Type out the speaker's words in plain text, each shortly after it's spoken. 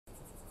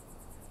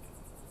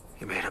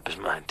He made up his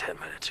mind 10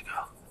 minutes ago.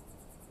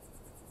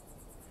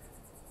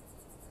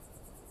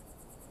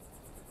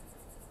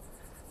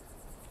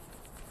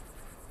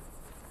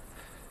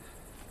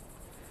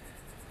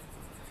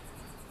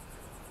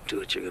 Do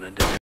what you're gonna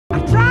do. I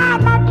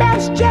tried my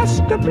best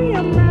just to be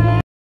a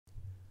man.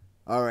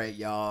 Alright,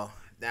 y'all.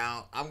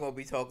 Now, I'm going to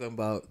be talking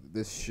about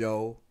this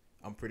show.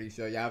 I'm pretty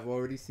sure y'all have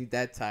already seen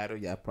that title.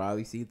 Y'all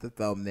probably seen the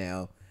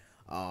thumbnail.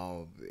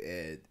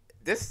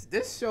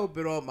 This show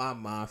been on my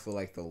mind for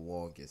like the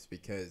longest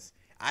because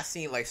I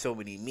seen like so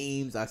many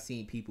memes. I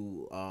seen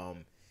people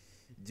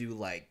do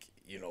like,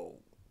 you know,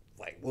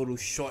 like little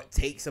short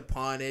takes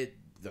upon it,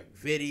 like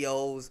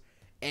videos,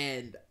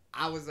 and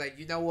I was like,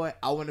 you know what?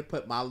 I want to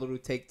put my little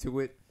take to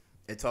it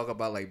and talk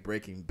about like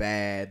Breaking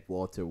Bad,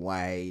 Walter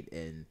White,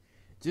 and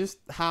just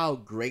how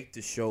great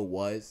the show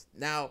was.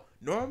 Now,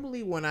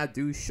 normally when I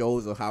do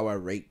shows or how I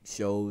rate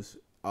shows,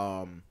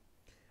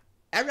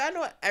 I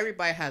know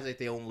everybody has like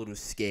their own little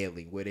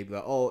scaling where they be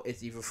like, oh,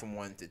 it's either from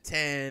 1 to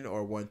 10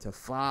 or 1 to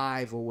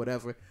 5 or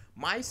whatever.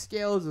 My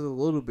scales is a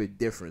little bit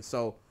different.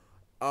 So,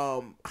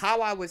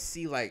 how I would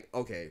see like,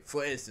 okay,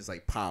 for instance,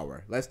 like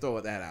Power. Let's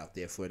throw that out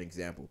there for an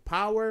example.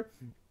 Power,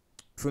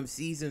 from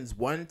seasons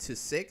 1 to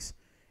 6,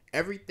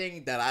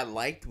 everything that I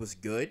liked was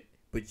good.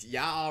 But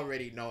y'all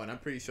already know, and I'm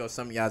pretty sure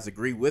some of y'all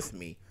agree with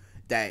me,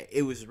 that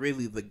it was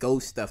really the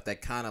ghost stuff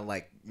that kind of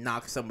like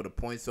knocked some of the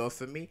points off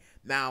for me.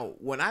 Now,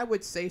 when I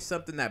would say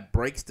something that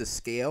breaks the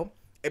scale,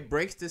 it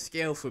breaks the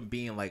scale from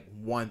being like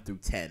 1 through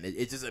 10.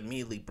 It just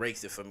immediately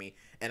breaks it for me.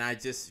 And I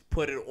just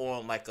put it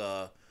on like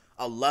a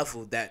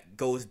level that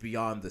goes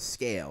beyond the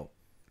scale.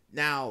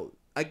 Now,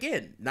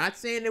 again, not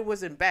saying it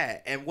wasn't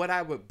bad. And what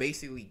I would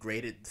basically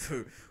grade it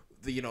for,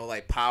 you know,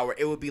 like Power,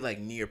 it would be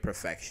like near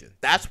perfection.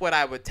 That's what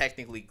I would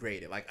technically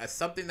grade it. Like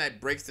something that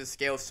breaks the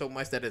scale so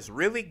much that it's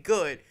really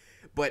good,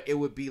 but it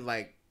would be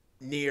like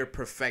near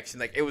perfection.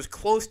 Like it was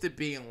close to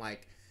being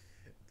like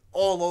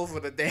all over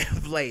the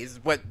damn place,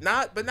 but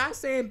not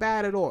saying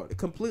bad at all.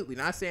 Completely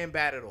not saying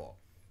bad at all.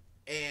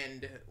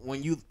 And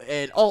when you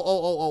and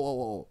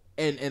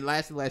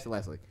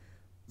lastly,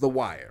 The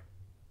Wire.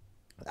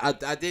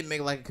 I did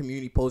make like a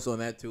community post on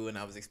that too, and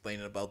I was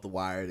explaining about The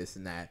Wire, this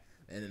and that,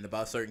 and then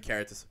about certain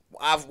characters.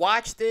 I've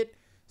watched it,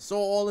 saw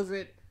all of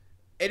it.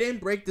 It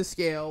didn't break the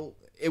scale.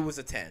 It was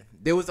a 10.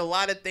 There was a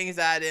lot of things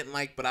that I didn't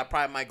like, but I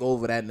probably might go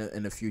over that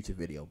in a future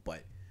video.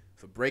 But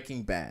for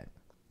Breaking Bad,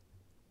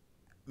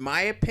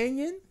 my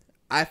opinion,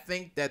 I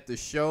think that the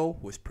show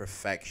was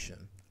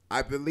perfection.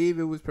 I believe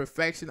it was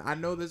perfection. I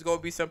know there's going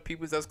to be some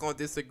people that's going to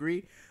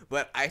disagree,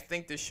 but I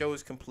think the show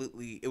is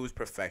it was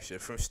perfection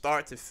from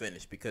start to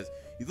finish. Because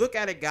you look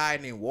at a guy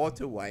named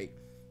Walter White,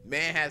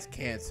 man has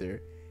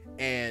cancer,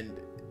 and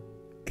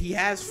he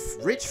has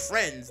rich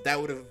friends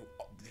that would have,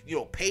 you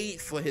know,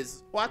 paid for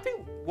his, well, I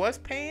think was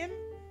paying.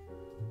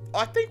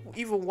 I think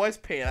even was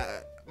paying.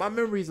 My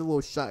memory is a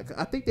little shot.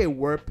 I think they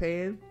were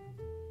paying,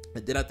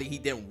 and then I think he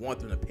didn't want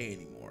them to pay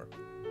anymore.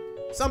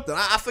 Something,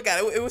 I forgot.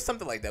 It was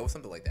something like that. It was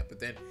something like that. But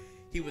then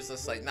he was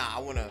just like, nah,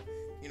 I want to,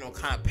 you know,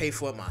 kind of pay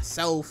for it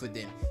myself. And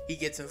then he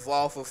gets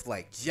involved with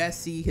like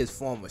Jesse, his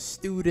former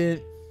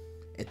student.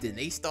 And then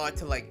they start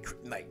to like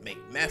make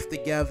meth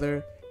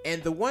together.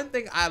 And the one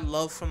thing I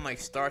love from like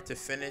start to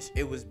finish,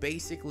 it was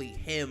basically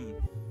him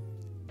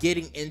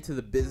getting into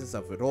the business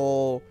of it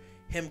all.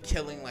 Him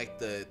killing like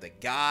the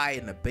guy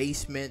in the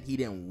basement. He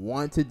didn't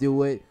want to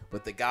do it,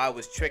 but the guy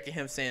was tricking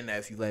him, saying that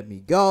if you let me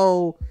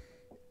go,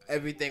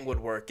 everything would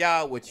work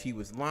out, which he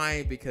was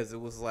lying, because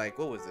it was like,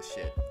 what was the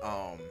shit?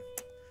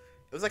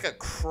 It was like a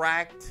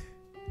cracked,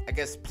 I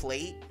guess,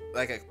 plate,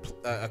 like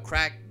a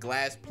cracked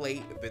glass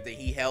plate, but then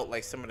he held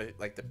like some of the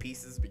like the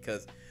pieces,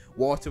 because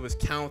Walter was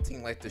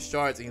counting like the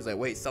shards, and he was like,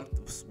 wait, something,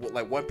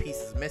 like one piece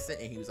is missing,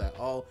 and he was like,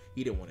 oh,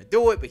 he didn't want to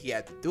do it, but he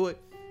had to do it,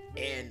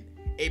 and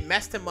it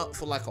messed him up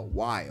for like a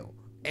while.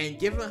 And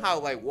given how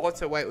like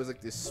Walter White was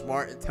like this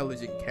smart,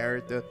 intelligent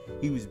character,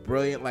 he was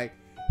brilliant. Like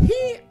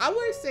I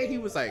wouldn't say he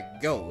was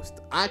like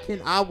Ghost. I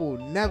will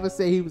never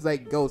say he was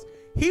like Ghost.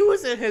 He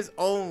was in his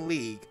own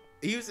league.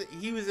 He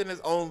was in his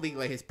own league.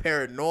 Like his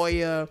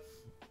paranoia,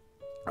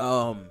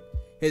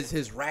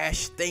 his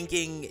rash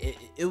thinking.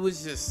 It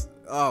was just,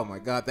 oh my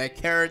god, that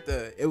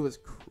character. It was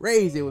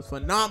crazy. It was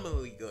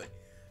phenomenally good.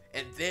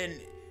 And then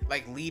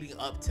like leading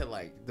up to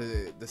like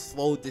the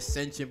slow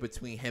dissension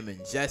between him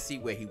and Jesse,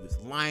 where he was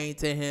lying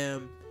to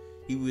him,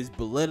 he was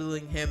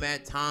belittling him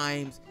at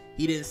times.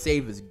 He didn't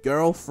save his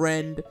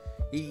girlfriend.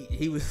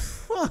 He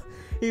was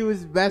he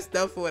was messed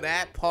up for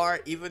that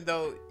part, even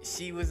though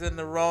she was in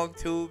the wrong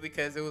too,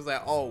 because it was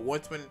like, oh,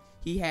 once when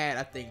he had,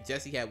 I think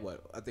Jesse had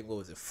what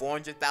was it,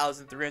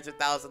 $400,000,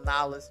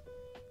 $300,000.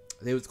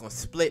 They was gonna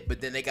split,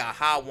 but then they got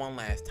high one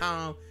last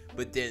time.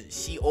 But then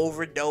she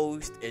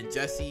overdosed, and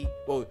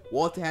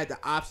Walter had the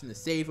option to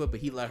save her, but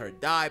he let her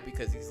die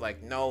because he's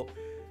like, no,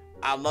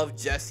 I love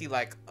Jesse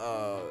like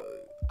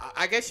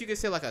I guess you could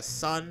say like a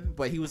son,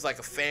 but he was like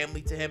a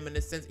family to him in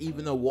a sense,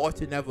 even though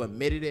Walter never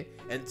admitted it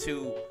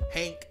until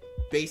Hank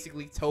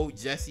basically told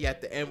Jesse at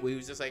the end, where he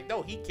was just like,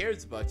 no, he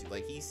cares about you,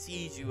 like he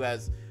sees you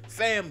as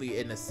family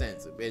in a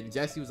sense. And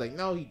Jesse was like,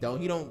 no, he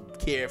don't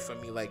care for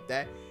me like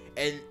that.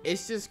 And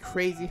it's just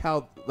crazy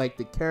how like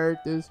the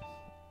characters,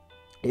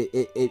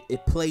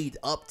 it played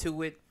up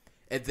to it,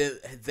 and then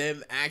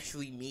them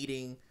actually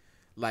meeting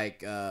like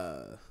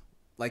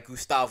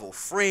Gustavo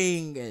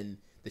Fring and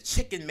the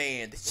Chicken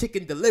Man, the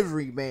Chicken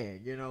Delivery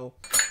Man, you know.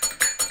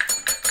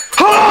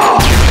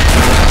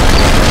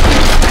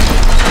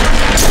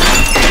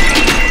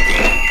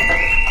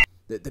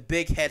 The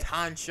big head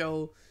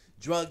honcho,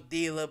 drug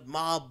dealer,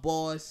 mob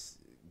boss,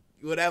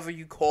 whatever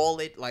you call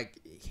it, like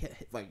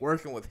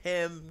working with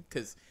him,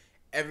 because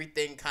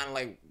everything kind of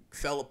like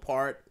fell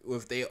apart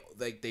with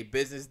they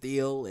business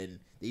deal, and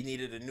they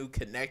needed a new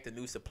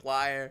new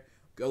supplier.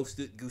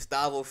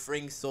 Gustavo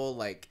Fring saw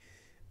like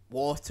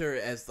Walter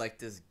as like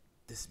this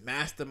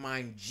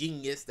mastermind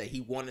genius that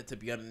he wanted to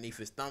be underneath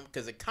his thumb,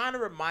 because it kind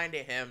of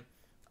reminded him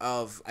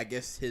of, I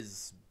guess,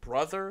 his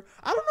brother.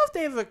 I don't know if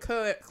they ever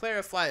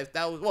clarified if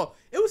that was, well,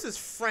 it was his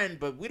friend,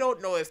 but we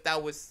don't know if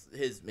that was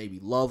his maybe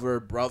lover,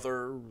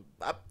 brother.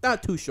 I'm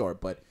not too sure,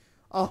 but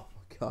oh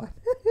my god.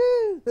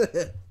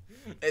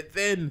 And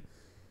then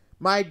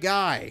my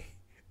guy,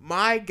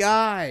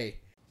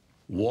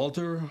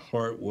 Walter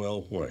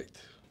Hartwell White.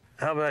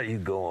 How about you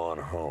go on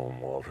home,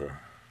 Walter?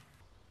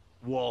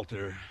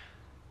 Walter,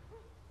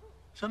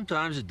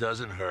 sometimes it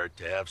doesn't hurt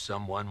to have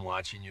someone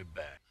watching your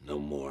back. No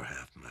more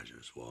half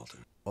measures, Walter.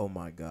 oh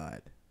my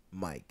god,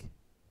 Mike,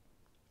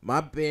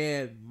 my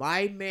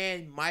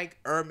man, Mike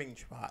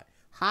Ehrmantraut.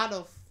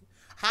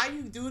 How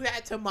you do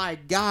that to my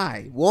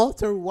guy,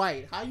 Walter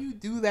White? How you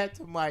do that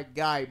to my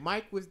guy?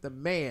 Mike was the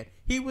man.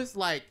 He was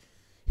like,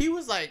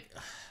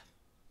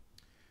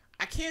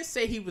 I can't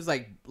say he was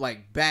like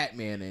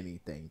Batman or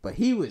anything, but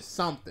he was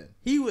something.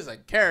 He was a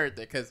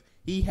character because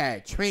he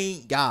had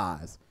trained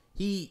guys.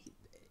 The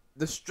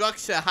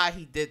structure, how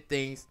he did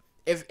things.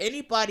 If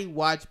anybody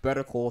watched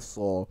Better Call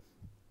Saul,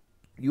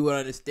 you would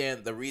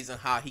understand the reason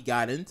how he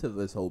got into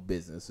this whole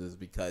business is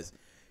because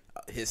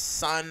his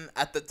son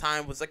at the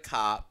time was a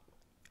cop.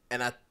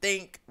 And I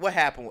think what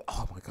happened,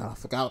 oh my god, I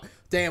forgot.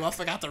 Damn, I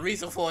forgot the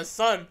reason for his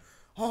son.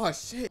 Oh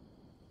shit.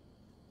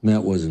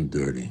 Matt wasn't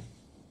dirty.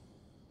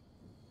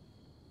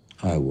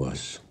 I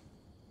was.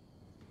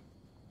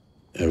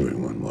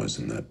 Everyone was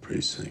in that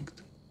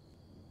precinct.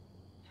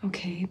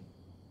 Okay,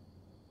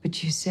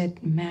 but you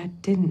said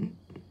Matt didn't.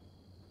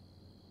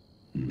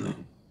 No.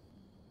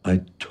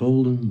 I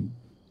told him...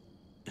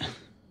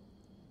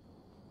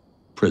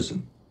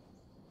 prison.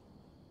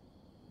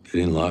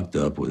 Getting locked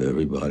up with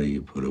everybody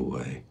you put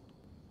away.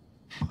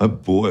 My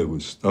boy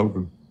was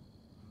stubborn.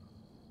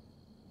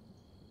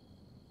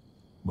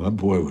 My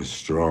boy was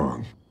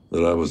strong.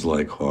 That I was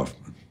like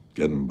Hoffman,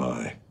 getting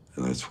by.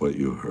 And that's what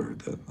you heard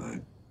that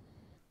night.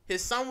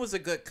 His son was a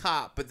good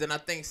cop, but then I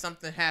think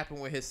something happened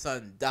where his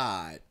son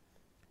died.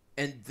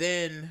 And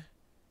then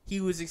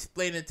he was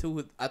explaining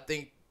to, I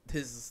think,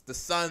 the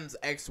son's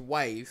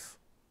ex-wife,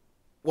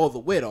 well, the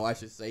widow, I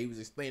should say. He was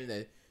explaining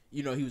that,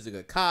 you know, he was a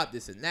good cop,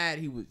 this and that.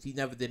 He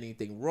never did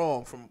anything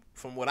wrong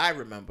from what I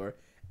remember.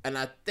 And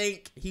I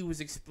think he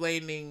was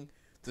explaining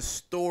the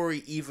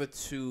story either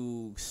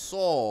to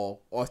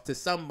Saul or to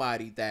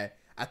somebody that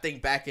I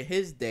think back in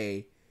his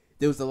day,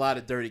 there was a lot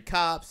of dirty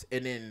cops,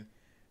 and then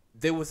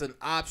there was an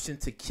option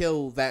to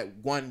kill that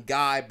one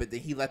guy, but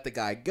then he let the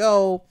guy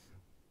go.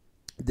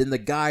 Then the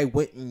guy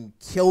went and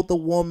killed the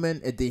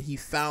woman, and then he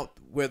found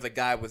where the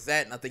guy was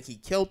at, and I think he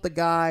killed the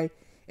guy,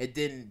 and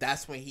then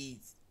that's when he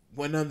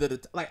went under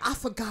the, like, I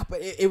forgot, but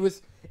it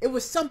was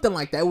something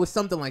like that. It was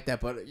something like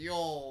that, but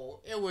yo,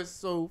 it was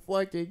so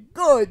fucking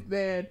good,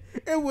 man.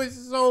 It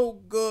was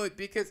so good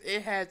because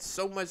it had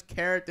so much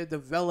character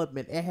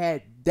development. It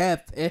had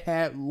depth. It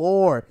had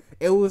lore.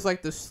 It was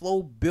like the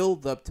slow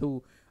build up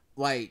to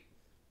like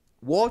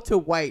Walter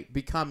White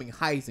becoming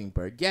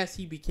Heisenberg. Yes,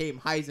 he became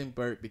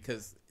Heisenberg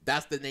because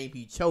that's the name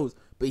he chose,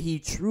 but he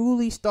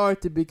truly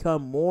started to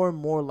become more and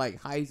more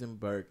like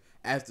Heisenberg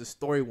as the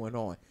story went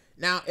on.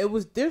 Now, it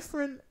was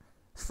different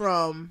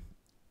from,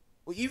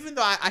 even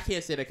though I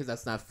can't say that because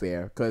that's not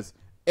fair, because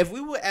if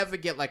we would ever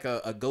get like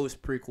a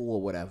Ghost prequel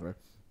or whatever,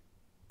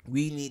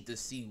 we need to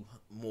see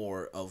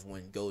more of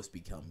when Ghost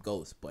become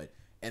Ghost. But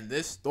in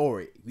this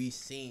story, we've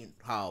seen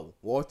how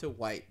Walter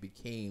White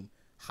became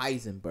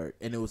Heisenberg,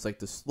 and it was like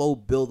the slow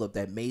buildup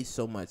that made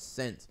so much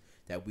sense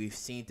that we've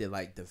seen it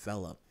like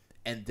develop.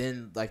 And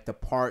then like the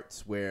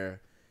parts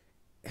where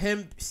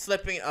him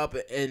slipping up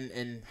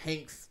and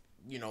Hank,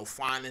 you know,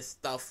 finding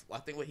stuff. I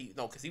think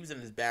because he was in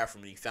his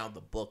bathroom and he found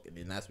the book, and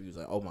then that's when he was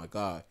like, oh my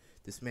god,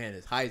 this man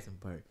is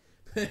Heisenberg.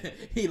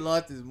 He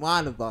lost his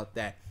mind about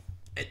that.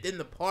 And then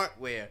the part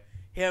where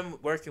him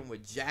working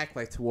with Jack,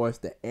 like towards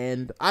the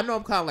end. I know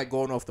I'm kind of like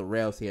going off the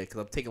rails here because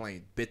I'm taking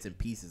like bits and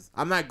pieces.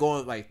 I'm not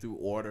going like through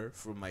order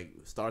from like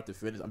start to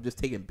finish. I'm just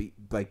taking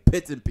like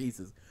bits and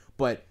pieces.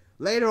 But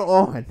later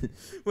on,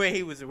 when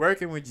he was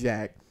working with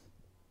Jack,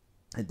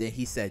 and then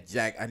he said,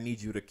 Jack, I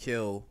need you to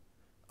kill,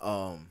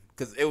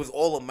 because it was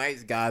all of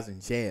Mike's guys in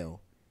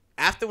jail.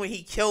 After when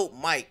he killed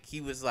Mike,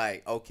 he was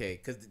like, okay,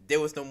 because there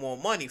was no more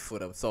money for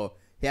them. So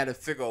he had to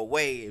figure a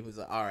way. It was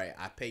like, all right,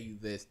 I pay you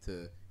this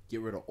to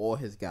get rid of all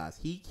his guys.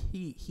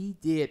 He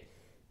did.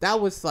 That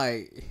was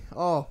like,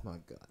 oh my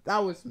God, that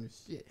was some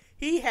shit.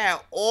 He had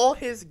all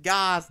his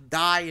guys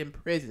die in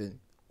prison,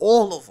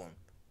 all of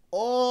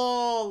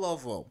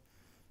them.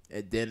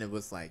 And then it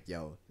was like,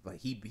 yo, like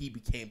he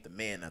became the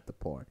man at the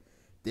part.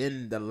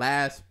 Then the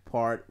last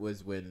part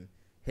was when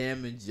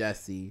him and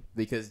Jesse,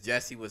 because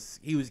Jesse was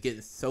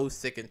getting so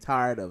sick and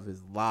tired of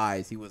his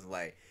lies. He was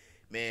like,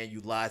 man,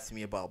 you lied to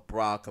me about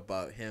Brock,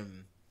 about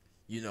him.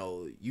 You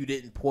know, you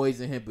didn't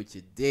poison him, but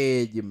you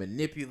did. You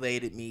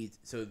manipulated me.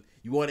 So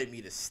you wanted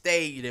me to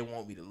stay. You didn't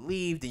want me to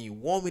leave. Then you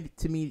wanted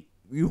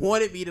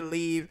me to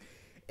leave.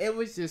 It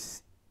was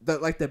just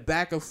the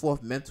back and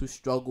forth mental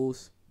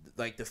struggles,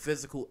 like the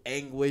physical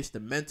anguish, the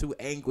mental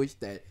anguish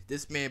that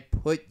this man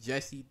put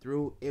Jesse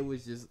through. It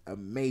was just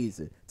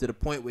amazing, to the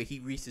point where he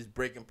reached his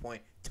breaking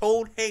point,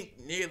 told Hank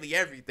nearly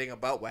everything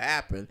about what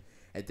happened,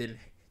 and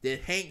then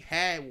Hank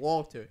had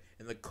Walter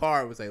in the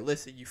car and was like,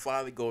 listen, you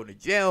finally going to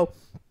jail.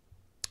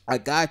 I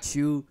got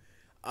you.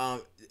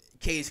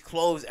 Case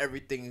closed.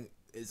 Everything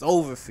is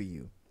over for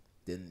you.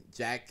 Then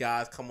Jack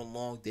guys come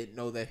along, didn't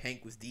know that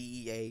Hank was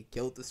DEA,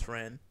 killed his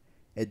friend,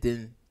 and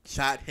then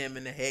shot him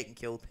in the head and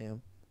killed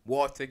him.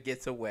 Walter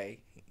gets away,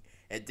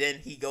 and then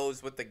he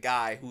goes with the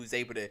guy who's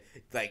able to,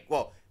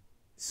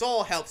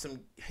 Saul helps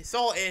him.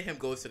 Saul and him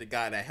goes to the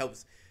guy that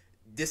helps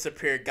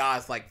disappear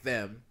guys like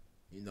them.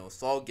 You know,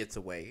 Saul gets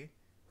away,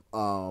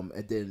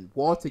 and then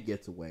Walter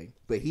gets away,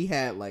 but he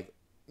had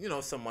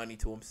some money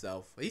to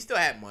himself. He still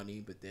had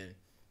money, but then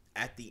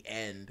at the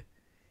end,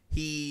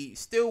 he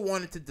still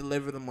wanted to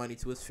deliver the money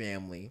to his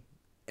family,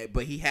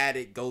 but he had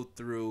to go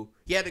through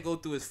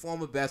his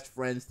former best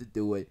friends to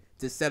do it,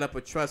 to set up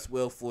a trust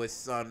will for his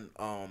son,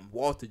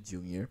 Walter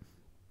Jr.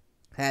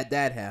 Had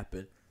that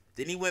happen.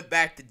 Then he went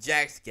back to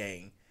Jack's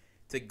gang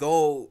to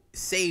go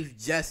save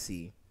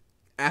Jesse.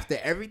 After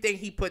everything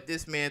he put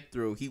this man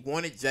through, he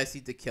wanted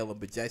Jesse to kill him,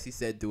 but Jesse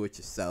said, do it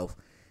yourself.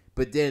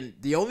 But then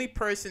the only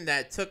person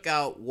that took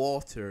out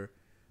Walter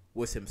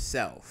was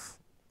himself.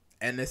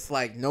 And it's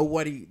like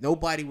nobody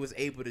was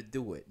able to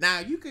do it. Now,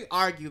 you could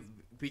argue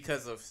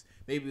because of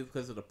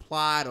the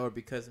plot, or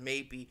because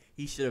maybe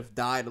he should have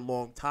died a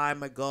long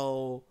time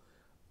ago.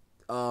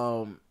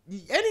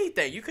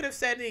 Anything. You could have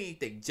said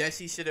anything.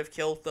 Jesse should have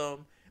killed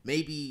them.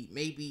 Maybe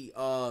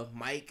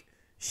Mike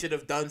should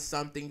have done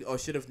something, or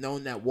should have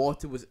known that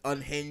Walter was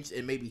unhinged,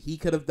 and maybe he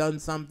could have done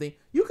something.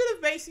 You could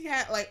have basically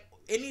had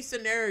any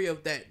scenario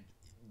that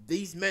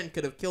these men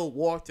could have killed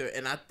Walter,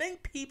 and I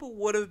think people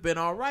would have been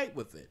all right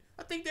with it.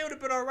 I think they would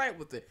have been all right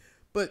with it.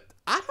 But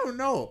I don't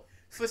know.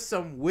 For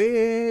some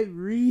weird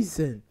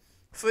reason,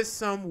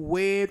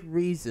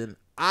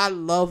 I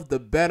love the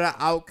better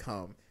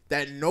outcome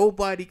that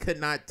nobody could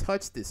not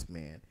touch this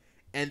man,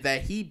 and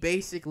that he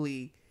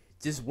basically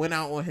just went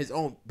out on his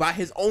own, by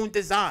his own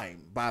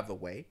design, by the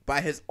way,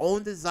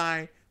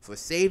 for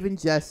saving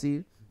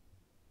Jesse,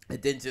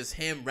 and then just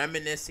him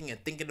reminiscing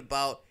and thinking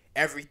about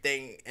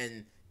everything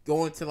and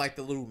going to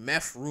the little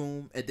meth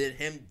room, and then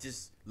him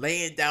just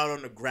laying down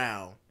on the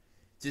ground,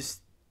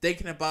 just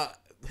thinking about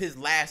his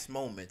last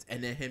moments,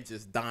 and then him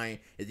just dying,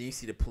 and then you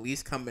see the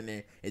police coming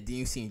in, and then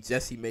you see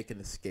Jesse make an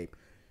escape.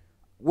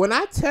 When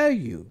I tell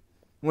you,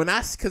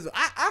 because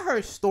I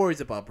heard stories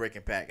about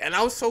Breaking Bad, and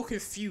I was so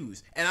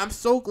confused, and I'm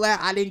so glad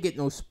I didn't get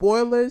no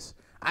spoilers.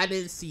 I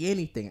didn't see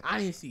anything. I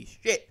didn't see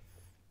shit.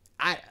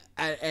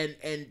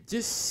 And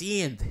just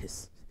seeing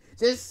this,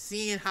 just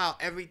seeing how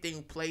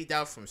everything played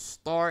out from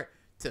start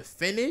to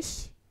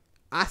finish,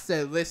 I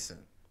said, listen,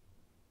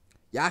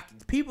 y'all,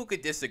 people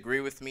could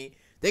disagree with me.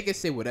 They can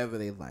say whatever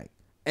they like,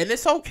 and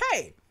it's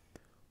okay.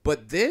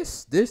 But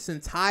this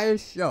entire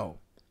show,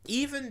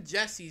 even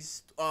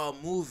Jesse's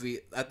movie,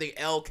 I think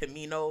El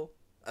Camino,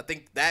 I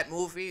think that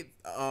movie,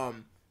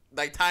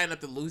 tying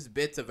up the loose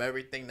bits of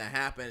everything that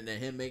happened and then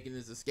him making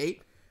his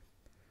escape,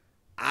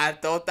 I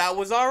thought that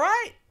was all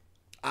right.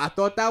 I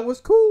thought that was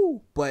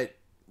cool. But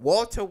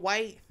Walter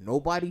White,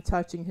 nobody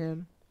touching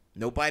him,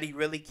 nobody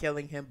really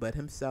killing him but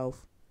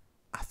himself.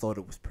 I thought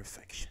it was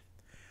perfection.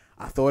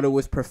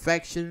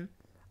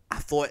 I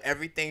thought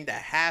everything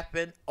that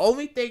happened,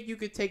 only thing you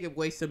could take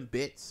away some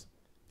bits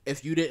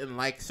if you didn't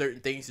like certain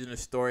things in the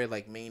story,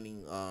 like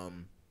meaning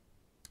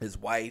his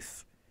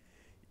wife,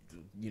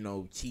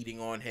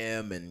 cheating on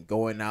him and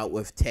going out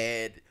with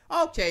Ted.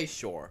 Okay,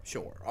 sure.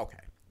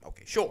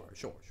 Okay, sure.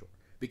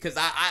 Because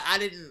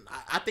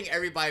I think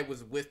everybody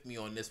was with me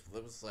on this.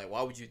 It was like,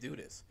 why would you do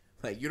this?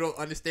 You don't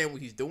understand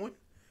what he's doing?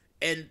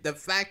 And the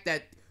fact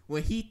that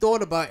when he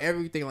thought about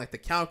everything, the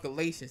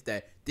calculations,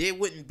 that there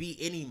wouldn't be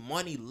any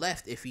money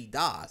left if he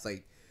dies.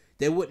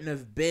 There wouldn't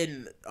have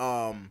been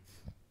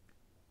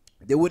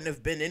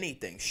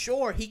anything.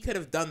 Sure, he could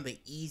have done the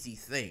easy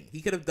thing.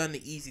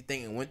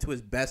 And went to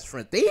his best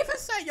friend. They even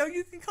said, yo,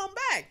 you can come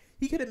back.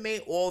 He could have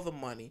made all the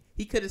money.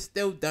 He could have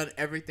still done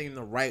everything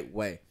the right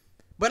way.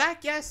 But I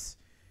guess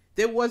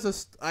there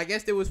was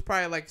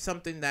probably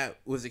something that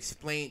was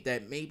explained,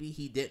 that maybe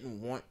he didn't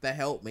want the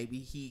help.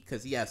 Maybe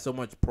because he had so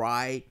much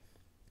pride,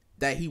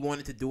 that he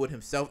wanted to do it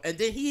himself. And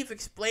then he even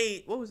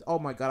explained oh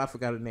my god, I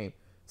forgot her name.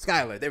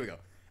 Skylar, there we go.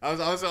 I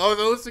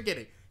was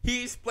forgetting.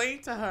 He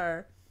explained to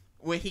her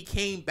when he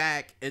came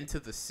back into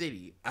the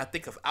city, I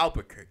think of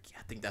Albuquerque.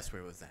 I think that's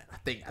where it was at. I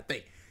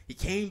think he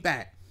came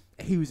back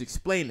and he was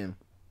explaining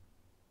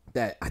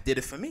that I did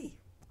it for me.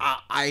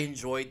 I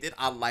enjoyed it.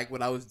 I liked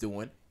what I was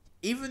doing.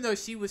 Even though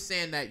she was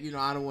saying that,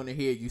 I don't want to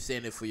hear you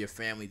saying it for your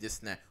family, this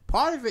and that.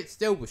 Part of it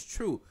still was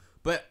true.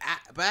 But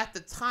at the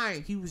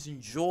time, he was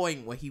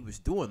enjoying what he was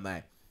doing.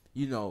 Like,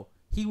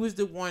 he was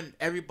the one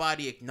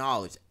everybody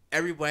acknowledged.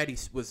 Everybody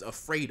was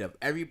afraid of.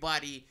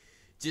 Everybody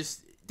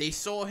they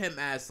saw him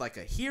as like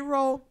a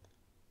hero,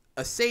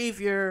 a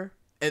savior,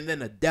 and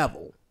then a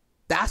devil.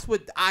 That's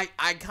what I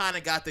kind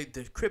of got the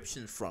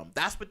description from.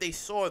 That's what they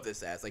saw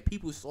this as. Like,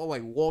 people saw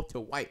like Walter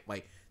White.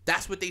 Like,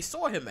 that's what they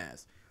saw him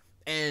as.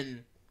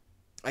 And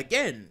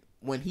again,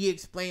 when he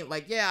explained,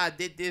 like, yeah, I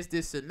did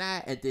this, and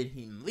that, and then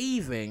him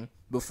leaving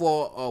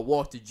before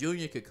Walter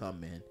Jr. could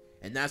come in.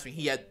 And that's when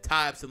he had to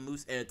tie up some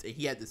loose ends, and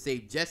he had to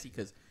save Jesse,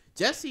 because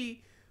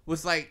Jesse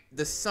was like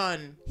the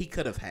son he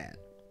could have had.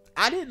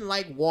 I didn't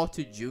like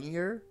Walter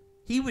Jr.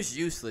 He was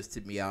useless,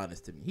 to be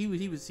honest. To me,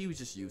 he was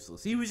just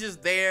useless. He was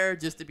just there,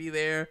 just to be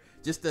there,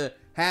 just to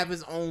have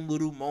his own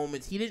little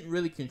moments. He didn't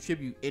really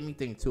contribute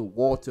anything to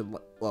Walter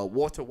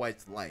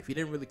White's life. He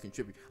didn't really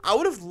contribute. I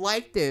would have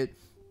liked it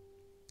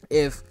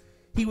if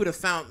he would have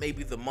found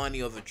maybe the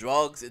money or the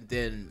drugs, and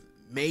then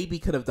maybe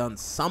could have done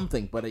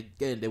something. But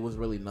again, there was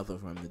really nothing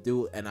for him to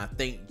do. And I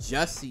think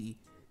Jesse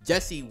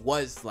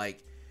was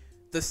like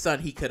the son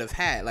he could have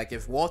had. Like,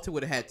 if Walter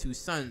would have had two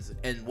sons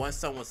and one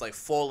son was like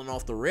falling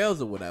off the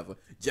rails or whatever,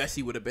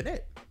 Jesse would have been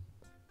it.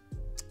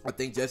 I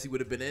think Jesse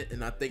would have been it.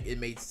 And I think it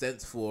made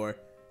sense for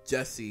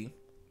Jesse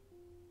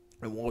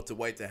and Walter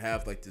White to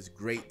have like this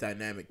great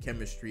dynamic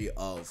chemistry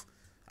of,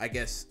 I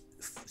guess,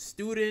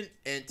 student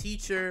and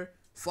teacher,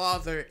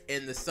 father,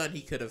 and the son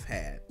he could have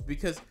had.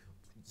 Because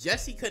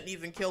Jesse couldn't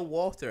even kill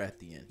Walter at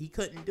the end. He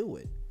couldn't do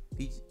it.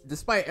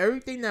 Despite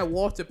everything that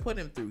Walter put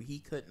him through, he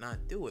could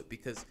not do it,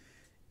 because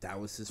that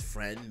was his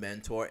friend,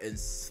 mentor, and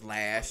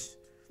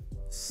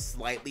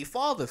slightly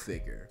father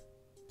figure.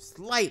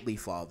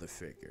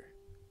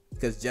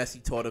 Because Jesse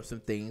taught him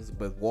some things,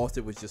 but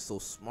Walter was just so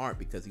smart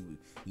because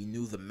he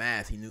knew the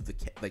math, he knew the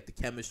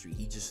chemistry.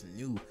 He just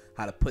knew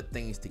how to put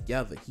things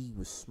together. He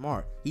was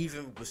smart. He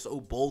even was so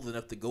bold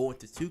enough to go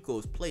into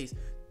Tuco's place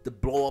to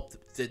blow up,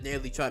 to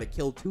nearly try to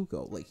kill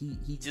Tuco. Like,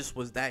 he just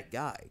was that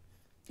guy.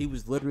 He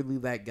was literally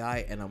that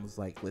guy, and I was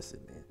like,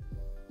 listen, man.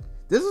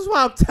 This is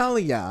what I'm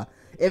telling y'all.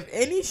 If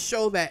any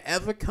show that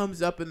ever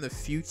comes up in the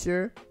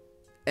future,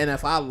 and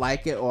if I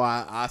like it or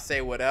I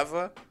say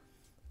whatever,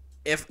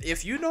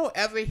 if you don't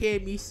ever hear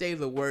me say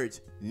the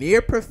words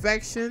near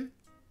perfection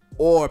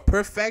or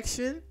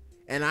perfection,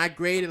 and I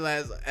grade it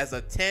as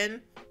a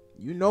 10,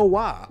 you know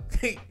why.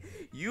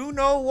 You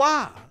know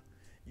why.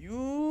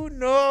 You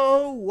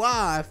know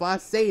why if I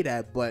say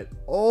that. But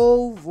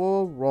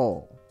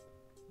overall,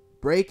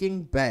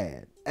 Breaking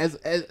Bad as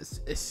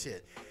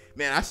shit.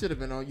 Man, I should have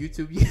been on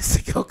YouTube years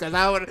ago, because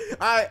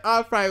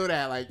I probably would have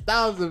had like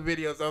thousands of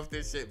videos of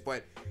this shit.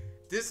 But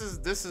this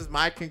is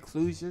my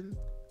conclusion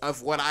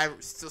of what I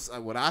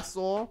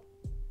saw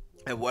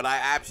and what I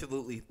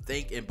absolutely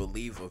think and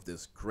believe of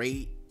this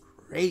great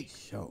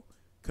show.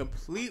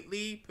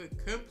 Completely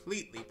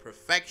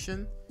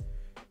perfection.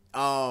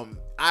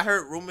 I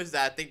heard rumors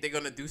that I think they're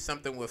gonna do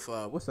something with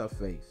what's her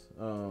face?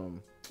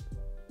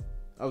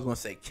 I was gonna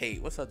say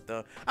Kate. What's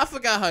her? I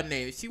forgot her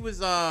name. She was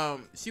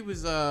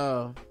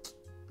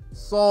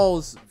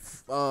Saul's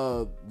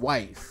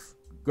wife,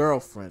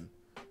 girlfriend.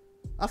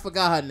 I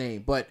forgot her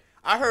name, but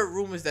I heard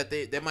rumors that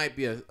there might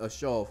be a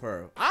show of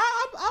her.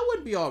 I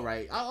would be all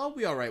right. I'll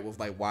be all right with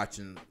like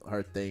watching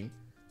her thing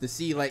to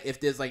see like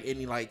if there's like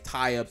any like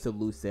tie ups to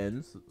loose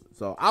ends.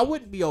 So I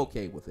wouldn't be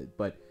okay with it.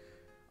 But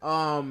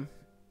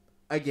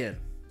again,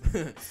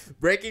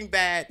 Breaking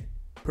Bad,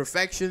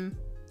 perfection.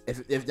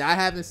 If I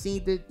haven't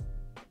seen it,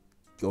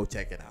 go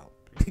check it out.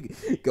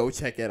 Go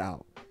check it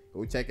out.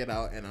 Go check it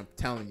out. And I'm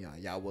telling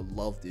y'all will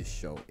love this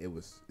show.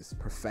 It's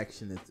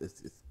perfection.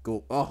 It's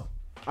go. Oh,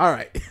 all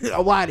right.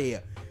 I'm out of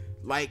here.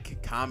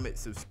 Like, comment,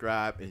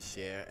 subscribe, and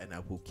share, and I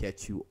will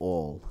catch you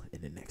all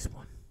in the next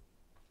one.